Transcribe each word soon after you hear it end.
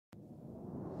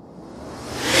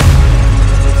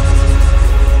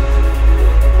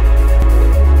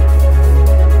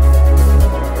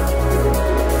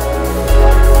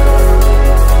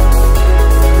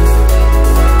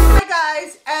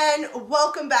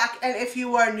back, and if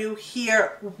you are new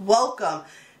here, welcome.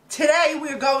 Today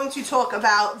we're going to talk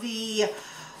about the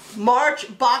March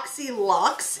Boxy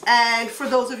Luxe, and for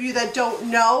those of you that don't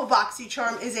know,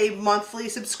 BOXYCHARM is a monthly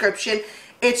subscription.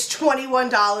 It's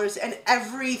 $21, and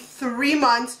every 3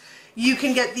 months you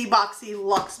can get the Boxy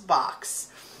Luxe box.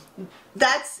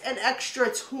 That's an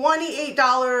extra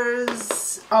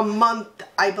 $28 a month,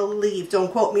 I believe.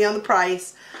 Don't quote me on the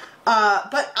price.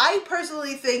 But I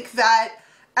personally think that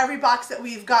every box that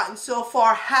we've gotten so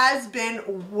far has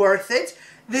been worth it.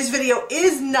 This video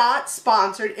is not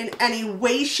sponsored in any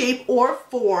way, shape, or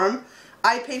form.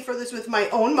 I pay for this with my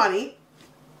own money.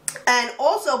 And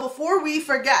also, before we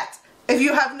forget, if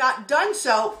you have not done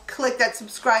so, click that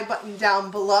subscribe button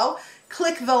down below.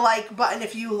 Click the like button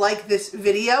if you like this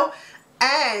video.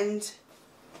 And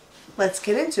let's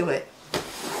get into it.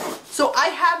 So I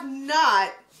have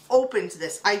not opened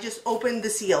this. I just opened the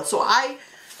seal. So I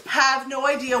have no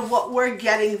idea what we're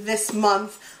getting this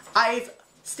month. I've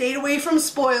stayed away from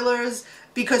spoilers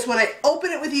because when I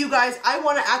open it with you guys, I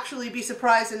want to actually be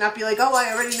surprised and not be like, oh,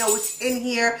 I already know what's in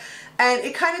here. And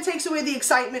it kind of takes away the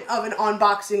excitement of an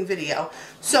unboxing video.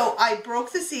 So I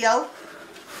broke the seal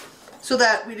so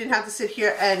that we didn't have to sit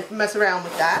here and mess around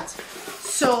with that.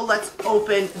 So let's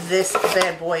open this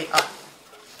bad boy up.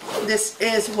 This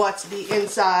is what the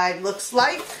inside looks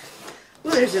like. Ooh,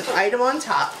 there's an item on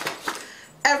top.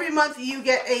 Every month you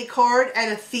get a card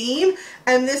and a theme,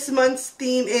 and this month's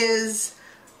theme is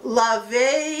La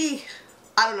Vie,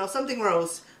 I don't know, something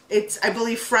rose. It's, I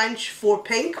believe, French for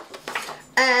pink.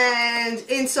 And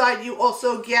inside you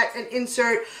also get an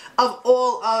insert of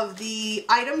all of the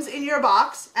items in your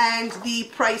box and the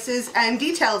prices and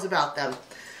details about them.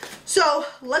 So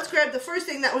let's grab the first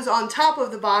thing that was on top of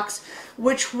the box,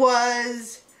 which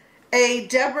was a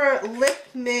Deborah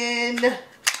Lippmann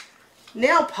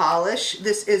nail polish.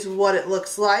 This is what it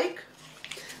looks like.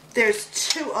 There's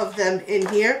 2 of them in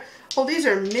here. Oh, these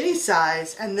are mini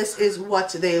size, and this is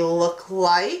what they look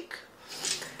like.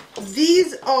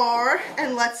 These are,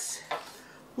 and let's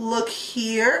look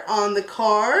here on the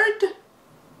card,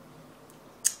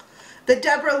 the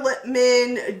Deborah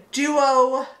Lippmann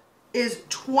Duo is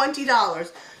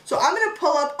 $20. So I'm going to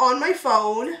pull up on my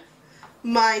phone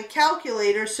my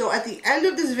calculator so at the end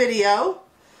of this video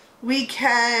we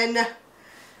can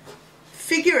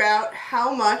figure out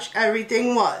how much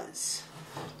everything was.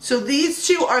 So these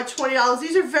 2 are $20.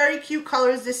 These are very cute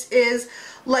colors. This is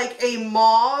like a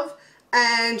mauve,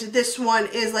 and this one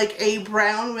is like a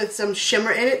brown with some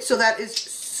shimmer in it. So that is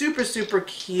super, super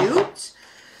cute.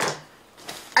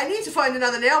 I need to find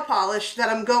another nail polish that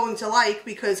I'm going to like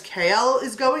because KL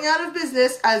is going out of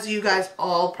business, as you guys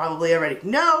all probably already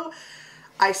know.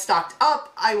 I stocked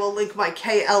up. I will link my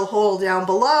KL haul down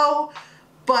below,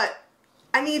 but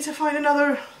I need to find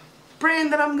another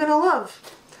brand that I'm going to love.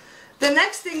 The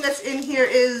next thing that's in here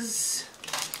is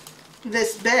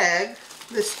this bag,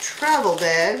 this travel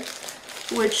bag,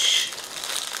 which,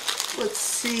 let's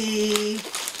see,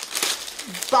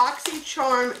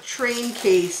 BOXYCHARM train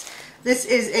case. This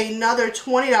is another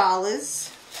 $20.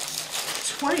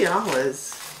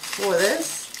 $20 for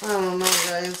this? I don't know,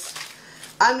 guys.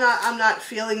 I'm not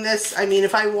feeling this. I mean,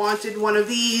 if I wanted one of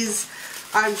these,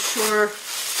 I'm sure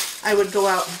I would go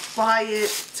out and buy it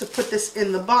to put this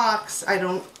in the box. I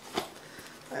don't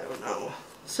know.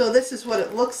 So this is what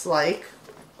it looks like.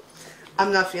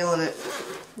 I'm not feeling it.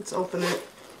 Let's open it.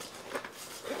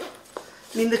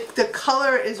 I mean, the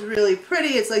color is really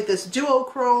pretty. It's like this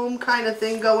duochrome kind of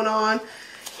thing going on.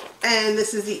 And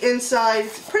this is the inside.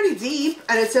 It's pretty deep,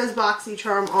 and it says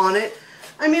BOXYCHARM on it.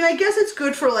 I mean, I guess it's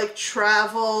good for like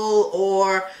travel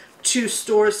or to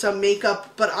store some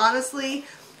makeup, but honestly,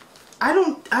 I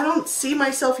don't see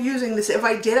myself using this. If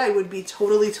I did, I would be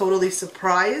totally, totally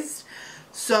surprised.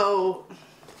 So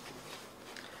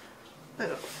I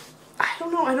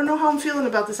don't know how I'm feeling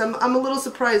about this. I'm a little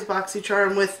surprised,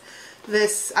 BOXYCHARM, with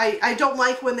this. I don't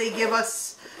like when they give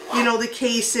us, you know, the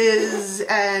cases,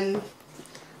 and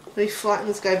let me flatten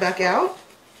this guy back out.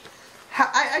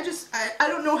 I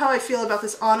don't know how I feel about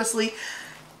this, honestly.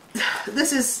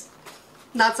 This is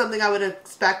not something I would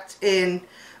expect in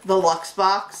the Luxe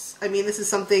box. I mean, this is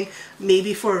something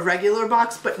maybe for a regular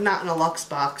box, but not in a Luxe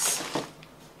box.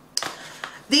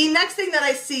 The next thing that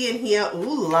I see in here,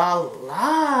 ooh la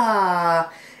la,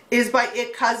 is by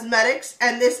IT Cosmetics,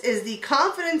 and this is the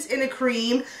Confidence in a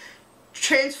Cream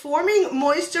Transforming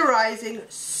Moisturizing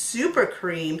Super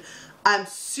Cream. I'm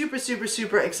super, super,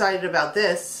 super excited about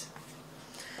this.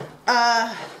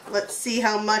 Let's see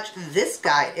how much this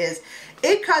guy is.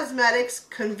 IT Cosmetics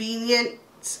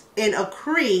Convenience in a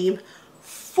Cream,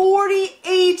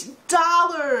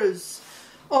 $48.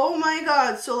 Oh my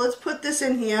god, so let's put this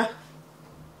in here.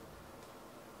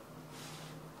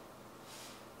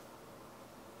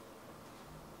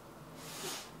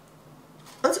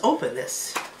 Let's open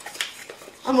this.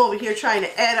 I'm over here trying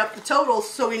to add up the totals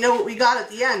so we know what we got at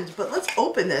the end, but let's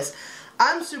open this.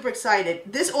 I'm super excited.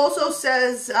 This also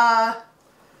says, what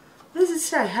does it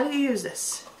say? How do you use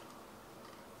this?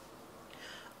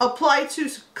 Apply to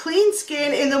clean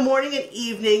skin in the morning and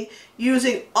evening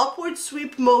using upward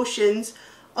sweep motions,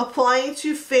 applying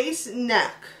to face and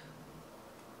neck.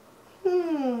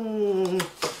 Ooh,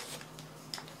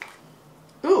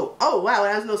 oh wow,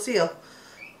 it has no seal.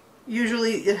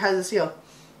 Usually it has a seal.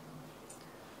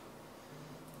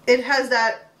 It has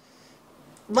that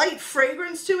light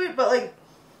fragrance to it, but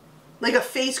like a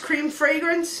face cream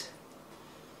fragrance.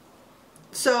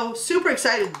 So super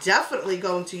excited, definitely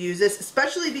going to use this,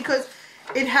 especially because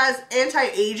it has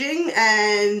anti-aging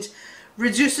and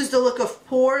reduces the look of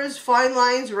pores, fine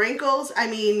lines, wrinkles. I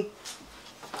mean,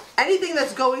 anything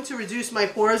that's going to reduce my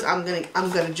pores, I'm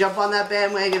gonna jump on that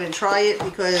bandwagon and try it,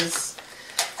 because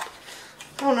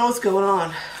I don't know what's going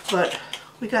on, but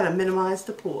we gotta minimize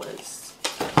the pores.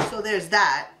 So there's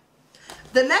that.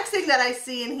 The next thing that I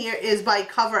see in here is by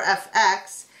Cover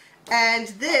FX, and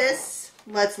this,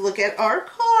 let's look at our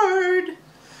card.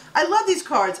 I love these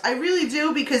cards, I really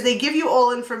do, because they give you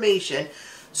all information.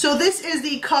 So this is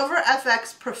the Cover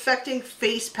FX Perfecting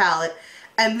Face Palette,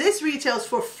 and this retails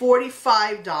for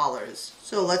 $45.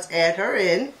 So let's add her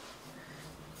in.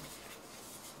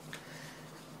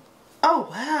 Oh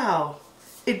wow,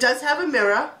 it does have a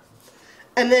mirror,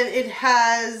 and then it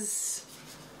has,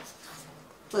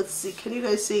 let's see, can you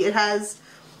guys see? It has,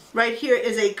 right here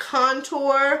is a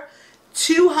contour,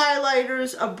 2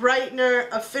 highlighters, a brightener,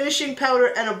 a finishing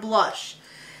powder, and a blush.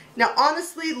 Now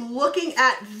honestly, looking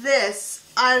at this,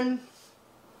 I'm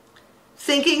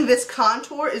thinking this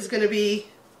contour is going to be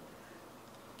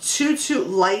too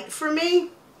light for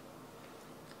me.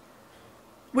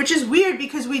 Which is weird,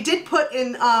 because we did put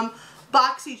in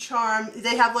BOXYCHARM,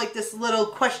 they have like this little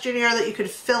questionnaire that you could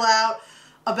fill out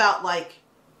about, like,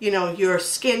 you know, your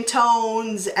skin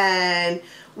tones and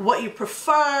what you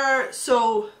prefer.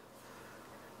 So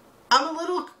I'm a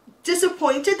little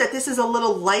disappointed that this is a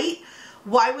little light.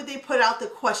 Why would they put out the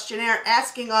questionnaire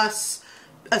asking us,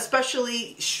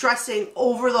 especially stressing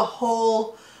over the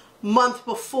whole month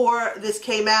before this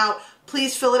came out,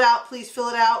 please fill it out, please fill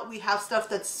it out. We have stuff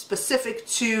that's specific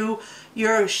to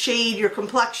your shade, your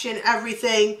complexion,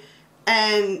 everything.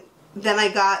 And then I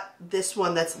got this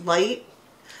one that's light.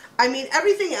 I mean,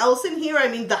 everything else in here, I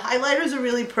mean, the highlighters are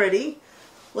really pretty.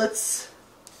 Let's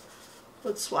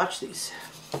swatch these.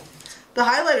 The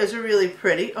highlighters are really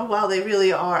pretty. Oh wow, they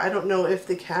really are. I don't know if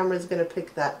the camera's going to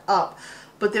pick that up,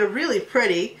 but they're really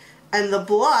pretty. And the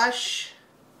blush,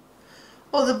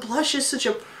 oh, the blush is such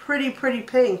a pretty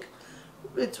pink.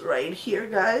 It's right here,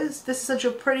 guys. This is such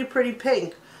a pretty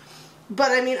pink.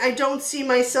 But I mean, I don't see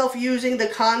myself using the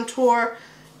contour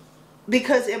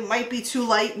because it might be too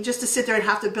light just to sit there and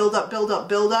have to build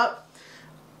up.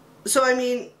 So I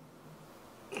mean,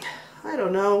 I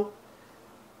don't know.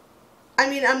 I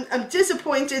mean, I'm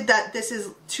disappointed that this is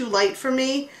too light for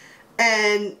me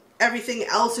and everything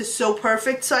else is so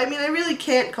perfect. So I mean, I really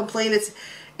can't complain.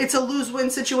 It's a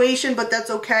lose-win situation, but that's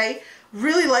okay.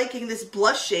 Really liking this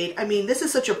blush shade. I mean, this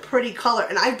is such a pretty color,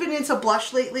 and I've been into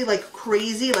blush lately like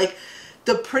crazy, like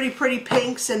the pretty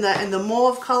pinks and the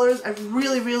mauve colors. I've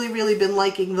really been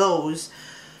liking those.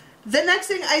 The next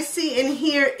thing I see in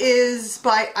here is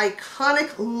by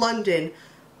Iconic London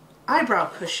eyebrow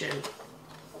cushion.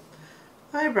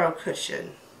 Eyebrow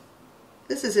cushion.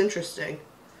 This is interesting.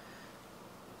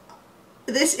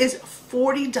 This is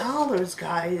 $40,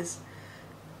 guys.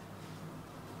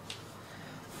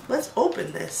 Let's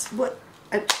open this. What?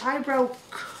 An eyebrow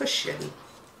cushion.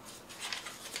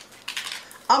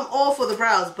 I'm all for the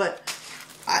brows, but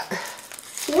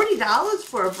 $40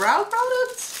 for a brow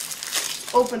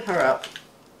product? Open her up.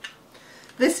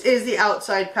 This is the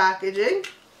outside packaging.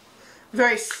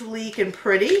 Very sleek and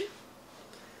pretty.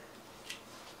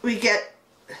 We get,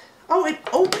 oh, it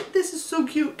opened. This is so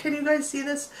cute. Can you guys see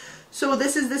this? So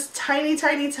this is this tiny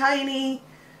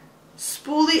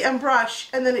spoolie and brush,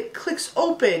 and then it clicks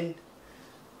open.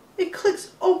 It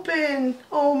clicks open.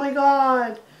 Oh my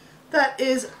god. That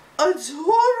is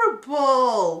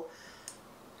adorable.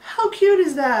 How cute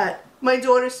is that? My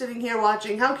daughter's sitting here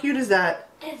watching. How cute is that?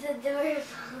 It's adorable.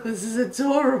 This is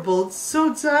adorable. It's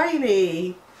so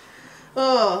tiny.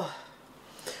 Oh.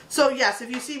 So yes, if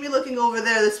you see me looking over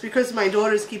there, that's because my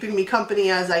daughter's keeping me company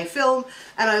as I film,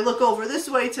 and I look over this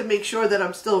way to make sure that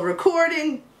I'm still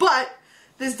recording. But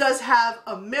this does have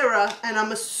a mirror, and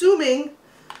I'm assuming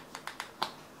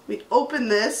we open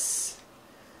this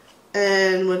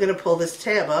and we're going to pull this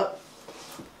tab up.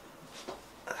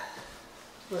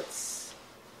 Let's,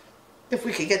 if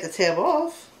we could get the tab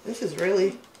off. This is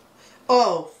really,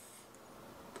 oh,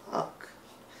 fuck.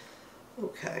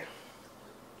 Okay.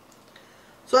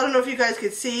 So I don't know if you guys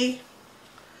could see,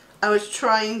 I was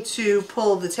trying to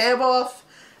pull the tab off,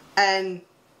 and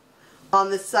on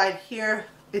this side here,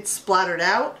 it splattered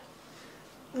out.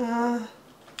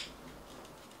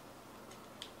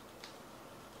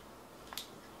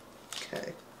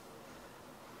 Okay.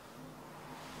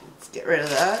 Let's get rid of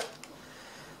that.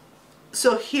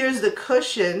 So here's the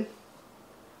cushion.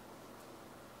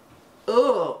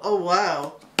 Oh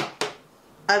wow.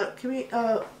 I don't, can we,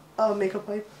 makeup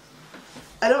wipe?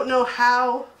 I don't know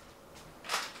how.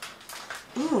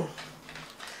 Ooh,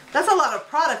 that's a lot of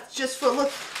product just for, look,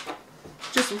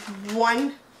 just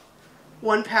one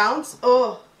pound.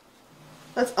 Oh,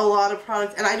 that's a lot of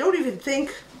product, and I don't even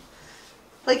think,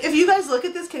 like, if you guys look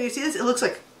at this, can you see this? It looks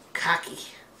like khaki.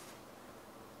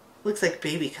 Looks like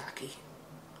baby khaki.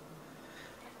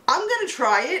 I'm gonna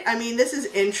try it. I mean, this is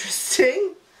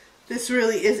interesting. This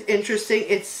really is interesting.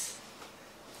 It's,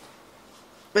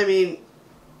 I mean,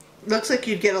 looks like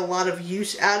you'd get a lot of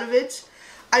use out of it.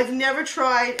 I've never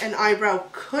tried an eyebrow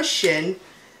cushion.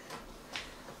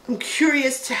 I'm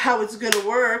curious to how it's going to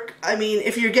work. I mean,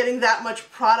 if you're getting that much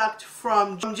product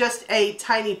from just a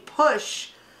tiny push,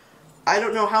 I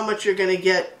don't know how much you're going to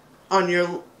get on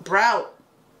your brow.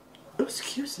 Oh,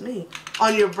 excuse me.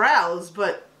 On your brows,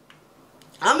 but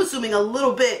I'm assuming a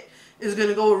little bit is going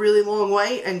to go a really long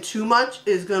way, and too much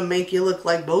is going to make you look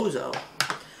like bozo.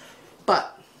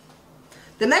 But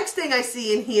the next thing I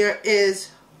see in here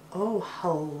is, oh,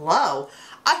 hello.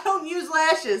 I don't use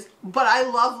lashes, but I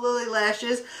love Lily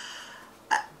lashes.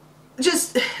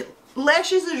 Just,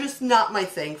 lashes are just not my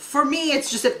thing. For me,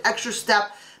 it's just an extra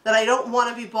step that I don't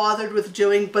want to be bothered with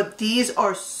doing, but these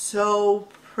are so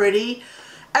pretty.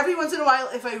 Every once in a while,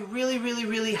 if I really, really,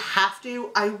 really have to,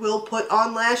 I will put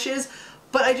on lashes,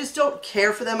 but I just don't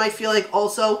care for them. I feel like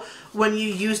also when you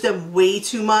use them way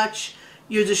too much,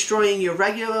 you're destroying your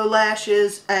regular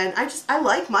lashes, and I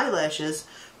like my lashes,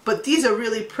 but these are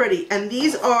really pretty. And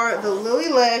these are the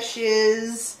Lily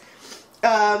lashes.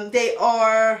 They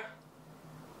are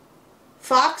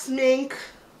Fox Mink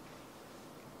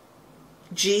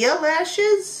Gia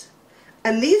lashes,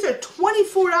 and these are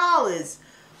 $24.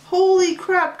 Holy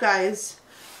crap, guys.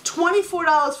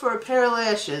 $24 for a pair of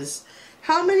lashes.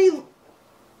 How many?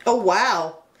 Oh,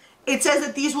 wow. It says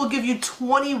that these will give you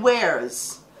 20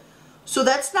 wears. So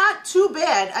that's not too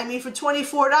bad. I mean, for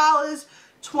 $24,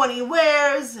 20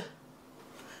 wears.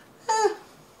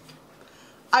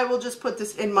 I will just put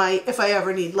this in my, if I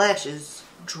ever need lashes,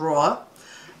 drawer.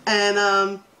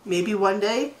 And maybe one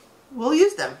day we'll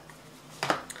use them.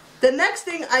 The next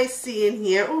thing I see in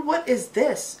here, oh, what is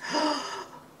this?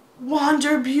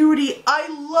 Wander Beauty. I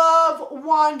love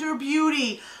Wander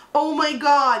Beauty. Oh my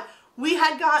god. We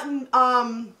had gotten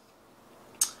a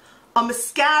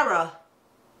mascara,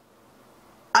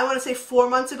 I want to say 4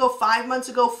 months ago, 5 months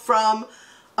ago, from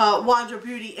Wander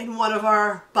Beauty in one of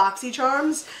our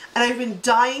BOXYCHARMs, and I've been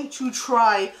dying to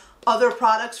try other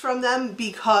products from them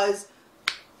because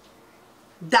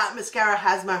that mascara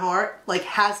has my heart, like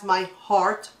has my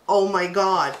heart. Oh my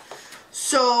god.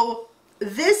 So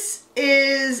this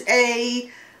is a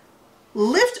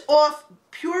lift off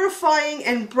purifying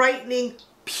and brightening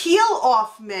peel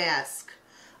off mask.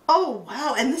 Oh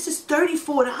wow, and this is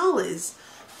 $34.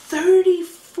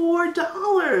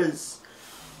 $34.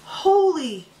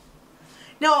 Holy.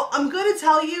 Now, I'm going to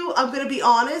tell you, I'm going to be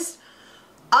honest,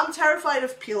 I'm terrified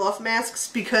of peel off masks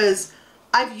because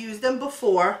I've used them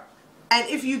before, and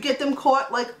if you get them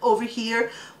caught like over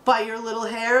here by your little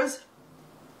hairs,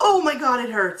 oh my god, it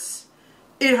hurts.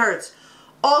 It hurts.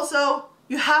 Also,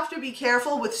 you have to be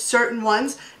careful with certain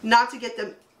ones not to get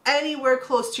them anywhere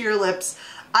close to your lips.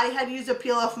 I had used a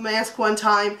peel off mask one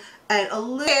time, and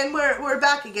we're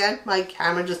back again. My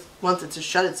camera just wanted to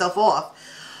shut itself off.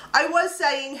 I was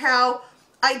saying how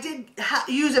I did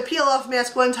use a peel off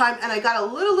mask one time, and I got a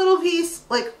little piece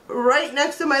like right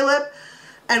next to my lip,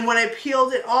 and when I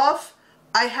peeled it off,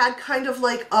 I had kind of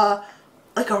like a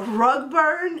rug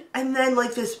burn, and then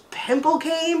like this pimple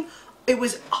came. It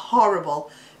was horrible.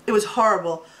 It was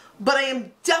horrible. But I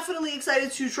am definitely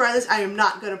excited to try this. I am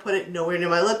not going to put it nowhere near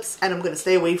my lips, and I'm going to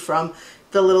stay away from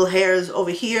the little hairs over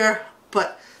here.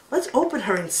 But let's open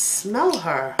her and smell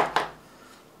her.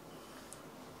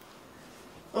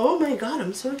 Oh my god,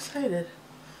 I'm so excited.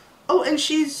 Oh, and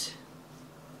she's...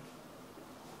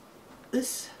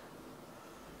 this...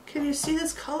 can you see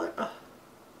this color?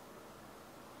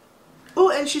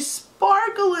 Oh, and she's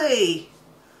sparkly.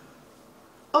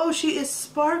 Oh, she is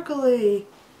sparkly.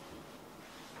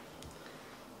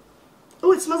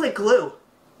 Oh, it smells like glue.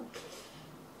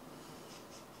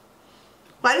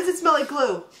 Why does it smell like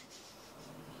glue?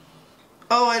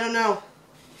 Oh, I don't know.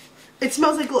 It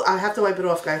smells like glue. I have to wipe it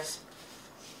off, guys.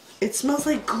 It smells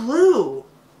like glue.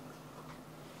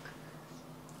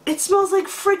 It smells like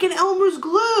freaking Elmer's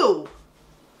glue.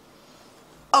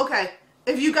 Okay,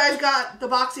 if you guys got the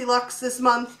Boxy Luxe this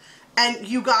month and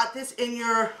you got this in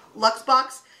your Luxe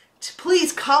box,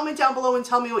 please comment down below and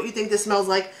tell me what you think this smells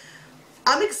like.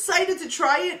 I'm excited to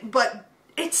try it, but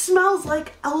it smells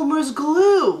like Elmer's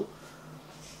glue.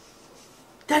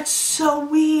 That's so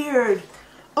weird.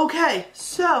 Okay,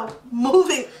 so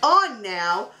moving on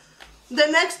now. The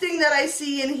next thing that I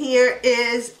see in here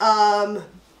is, oh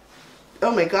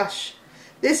my gosh.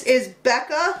 This is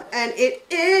Becca, and it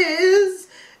is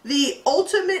the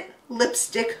Ultimate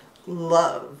Lipstick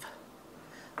Love.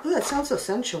 Ooh, that sounds so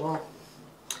sensual.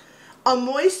 A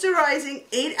moisturizing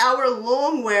 8-hour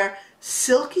long wear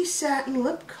silky satin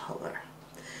lip color,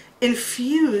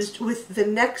 infused with the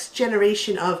next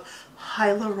generation of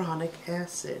hyaluronic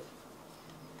acid.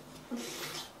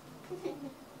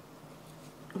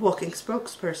 Walking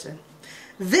spokesperson.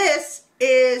 This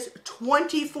is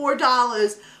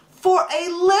 $24 for a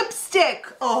lipstick.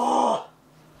 Oh,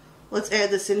 let's add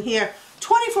this in here.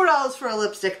 $24 for a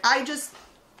lipstick. I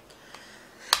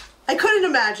couldn't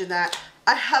imagine that.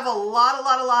 I have a lot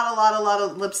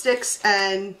of lipsticks,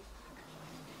 and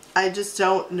I just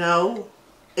don't know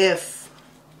if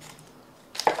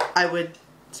I would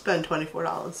spend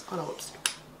 $24 on a lipstick.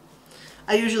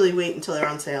 I usually wait until they're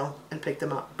on sale and pick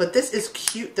them up. But this is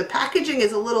cute. The packaging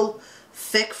is a little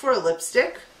thick for a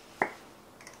lipstick.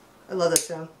 I love that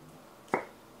sound.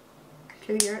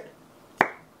 Can you hear it?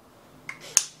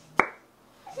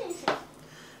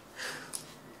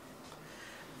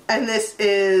 And this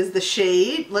is the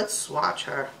shade. Let's swatch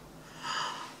her.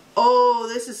 Oh,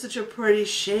 this is such a pretty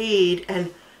shade,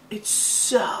 and it's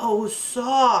so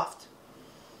soft.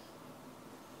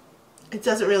 It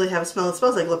doesn't really have a smell. It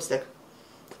smells like lipstick.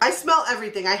 I smell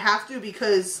everything. I have to,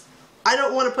 because I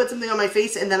don't want to put something on my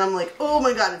face and then I'm like, oh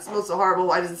my god, it smells so horrible.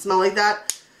 Why does it smell like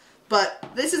that? But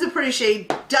this is a pretty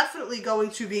shade. Definitely going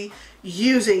to be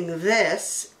using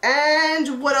this.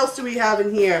 And what else do we have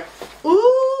in here?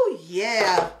 Ooh,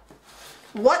 yeah.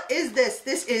 What is this?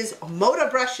 This is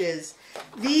Moda brushes.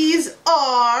 These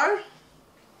are...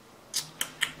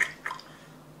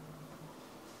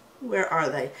 Where are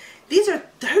they? These are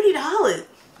 $30.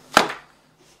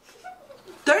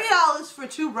 $30 for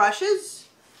 2 brushes?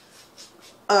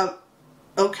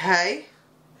 Okay.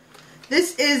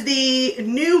 This is the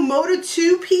new Moda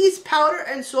 2-piece powder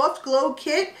and soft glow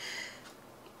kit.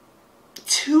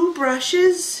 2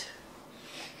 brushes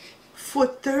for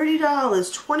 $30.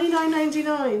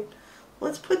 $29.99.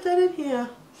 Let's put that in here.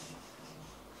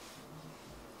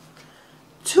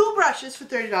 2 brushes for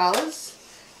 $30.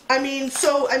 I mean,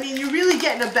 you're really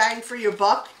getting a bang for your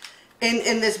buck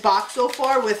in this box so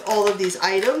far with all of these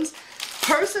items.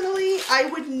 Personally, I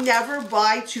would never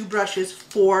buy 2 brushes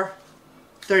for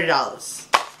 $30.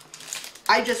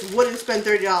 I just wouldn't spend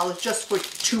 $30 just for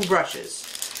 2 brushes.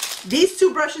 These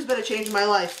 2 brushes better change my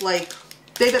life. Like,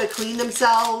 they better clean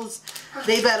themselves.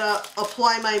 They better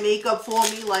apply my makeup for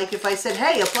me. Like, if I said,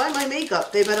 hey, apply my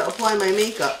makeup, they better apply my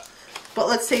makeup. But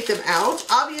let's take them out.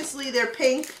 Obviously, they're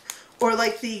pink, or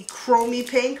like the chromey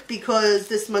pink, because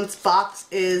this month's box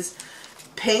is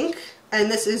pink. And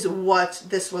this is what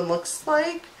this one looks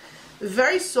like.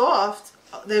 Very soft.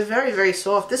 They're very, very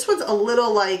soft. This one's a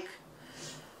little, like,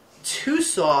 too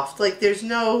soft. Like, there's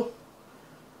no...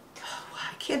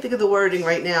 I can't think of the wording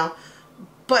right now.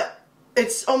 But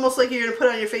it's almost like you're going to put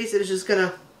it on your face and it's just going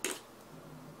to...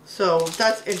 So,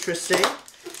 that's interesting.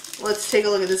 Let's take a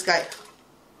look at this guy.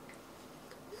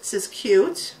 This is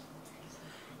cute.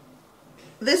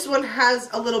 This one has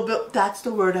a little bit... That's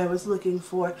the word I was looking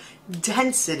for.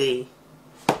 Density.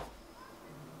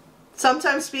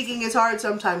 Sometimes speaking is hard,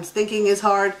 sometimes thinking is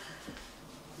hard.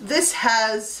 This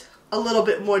has a little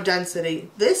bit more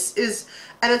density. This is,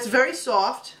 and it's very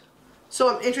soft, so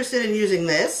I'm interested in using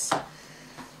this.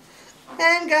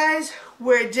 And guys,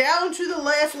 we're down to the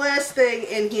last thing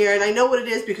in here, and I know what it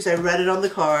is because I read it on the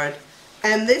card.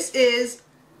 And this is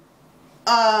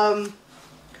the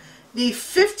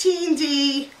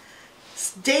 15D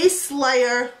Day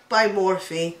Slayer by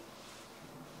Morphe.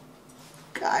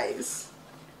 Guys,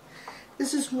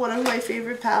 this is one of my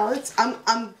favorite palettes. I'm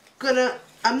not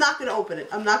gonna open it.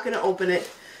 I'm not gonna open it.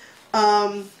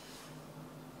 I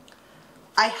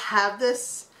have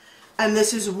this, and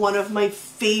this is one of my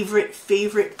favorite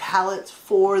palettes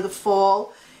for the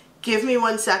fall. Give me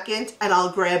 1 second and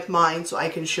I'll grab mine so I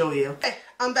can show you. Okay,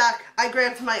 I'm back. I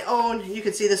grabbed my own. You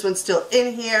can see this one's still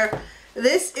in here.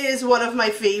 This is one of my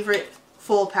favorite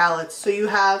fall palettes. So you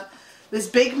have this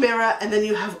big mirror and then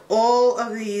you have all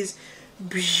of these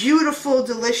beautiful,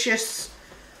 delicious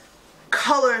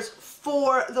colors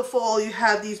for the fall. You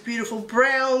have these beautiful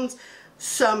browns,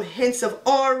 some hints of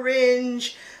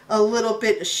orange, a little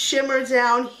bit of shimmer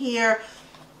down here.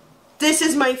 This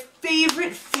is my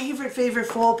favorite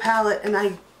fall palette, and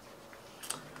I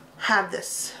have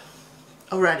this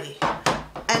already.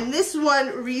 And this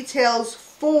one retails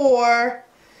for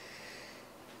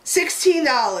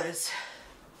 $16.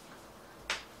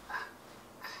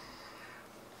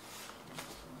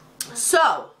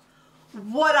 So,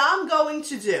 what I'm going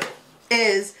to do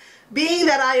is, being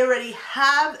that I already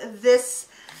have this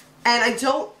and I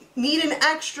don't need an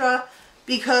extra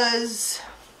because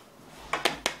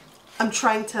I'm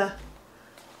trying to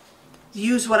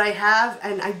use what I have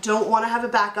and I don't want to have a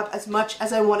backup as much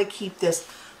as I want to keep this.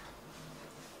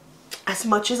 As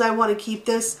much as I want to keep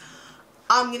this,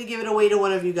 I'm going to give it away to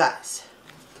one of you guys.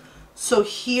 So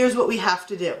here's what we have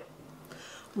to do.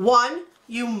 1,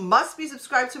 you must be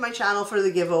subscribed to my channel for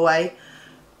the giveaway.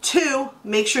 2,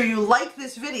 make sure you like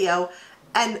this video.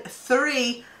 And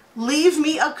 3, leave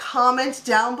me a comment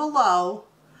down below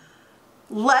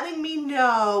letting me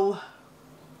know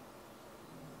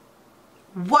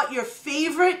what your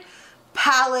favorite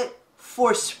palette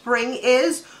for spring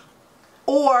is,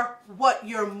 or what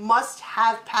your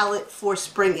must-have palette for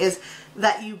spring is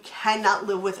that you cannot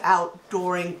live without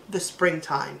during the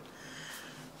springtime.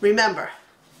 Remember,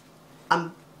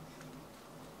 I'm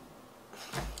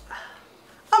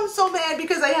so mad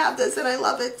because I have this and I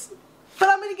love it. But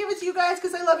I'm going to give it to you guys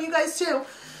because I love you guys too.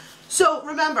 So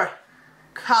remember,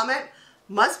 comment,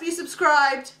 must be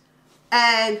subscribed,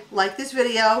 and like this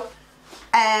video.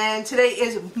 And today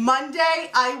is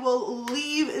Monday. I will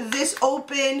leave this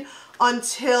open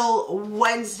until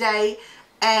Wednesday.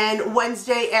 And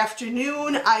Wednesday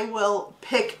afternoon, I will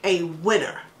pick a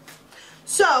winner.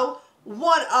 So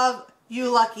one of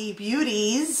you lucky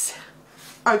beauties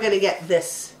are going to get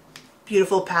this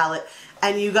beautiful palette,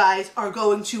 and you guys are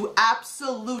going to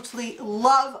absolutely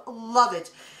love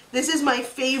it. This is my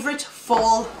favorite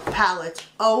fall palette.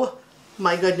 Oh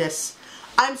my goodness.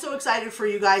 I'm so excited for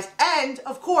you guys, and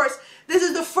of course this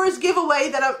is the first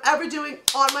giveaway that I'm ever doing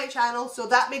on my channel, so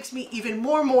that makes me even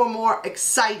more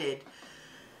excited.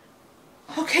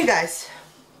 Okay guys,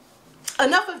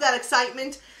 enough of that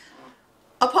excitement.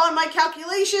 Upon my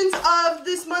calculations of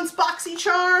this month's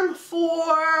BOXYCHARM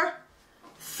for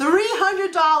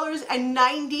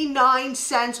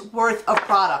 $300.99 worth of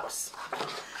products.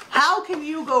 How can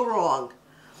you go wrong?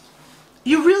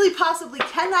 You really possibly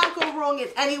cannot go wrong in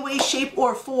any way, shape,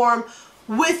 or form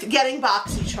with getting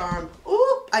BOXYCHARM.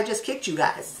 Ooh, I just kicked you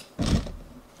guys.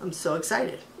 I'm so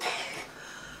excited.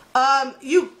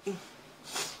 You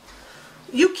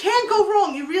can't go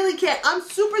wrong. You really can't. I'm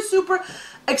super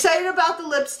excited about the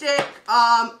lipstick.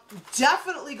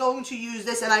 Definitely going to use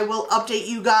this, and I will update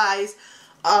you guys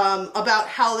about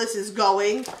how this is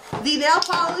going. The nail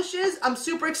polishes I'm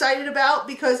super excited about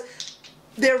because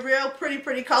they're real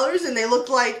pretty colors, and they look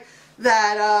like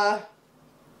that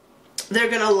they're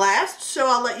gonna last, so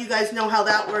I'll let you guys know how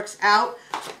that works out.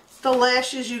 The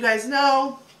lashes, you guys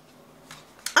know,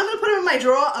 I'm gonna put them in my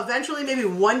drawer eventually. Maybe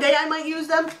one day I might use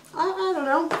them. I don't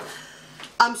know.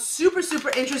 I'm super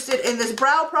interested in this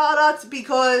brow product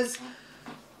because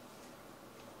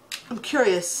I'm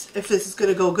curious if this is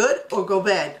gonna go good or go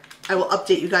bad. I will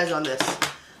update you guys on this.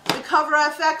 The Cover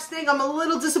FX thing, I'm a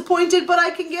little disappointed, but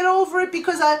I can get over it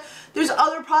because there's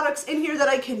other products in here that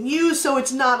I can use, so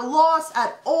it's not a loss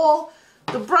at all.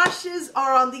 The brushes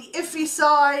are on the iffy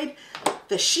side.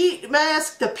 The sheet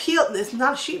mask, the peel, it's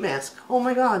not a sheet mask, oh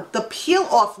my god. The peel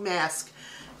off mask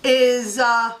is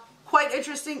quite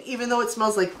interesting, even though it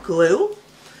smells like glue.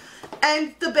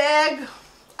 And the bag,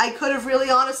 I could have really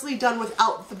honestly done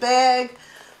without the bag.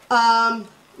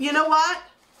 You know what?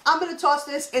 I'm going to toss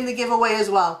this in the giveaway as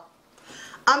well.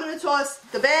 I'm going to toss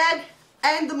the bag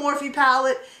and the Morphe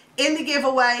palette in the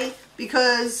giveaway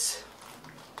because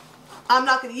I'm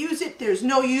not going to use it. There's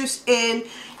no use in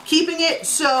keeping it,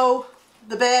 so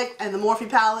the bag and the Morphe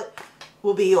palette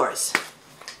will be yours.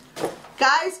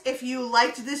 Guys, if you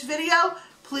liked this video,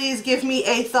 please give me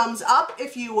a thumbs up.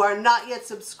 If you are not yet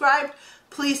subscribed,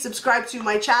 please subscribe to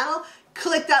my channel.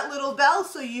 Click that little bell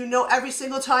so you know every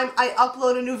single time I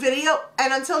upload a new video.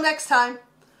 And until next time,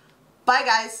 bye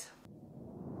guys.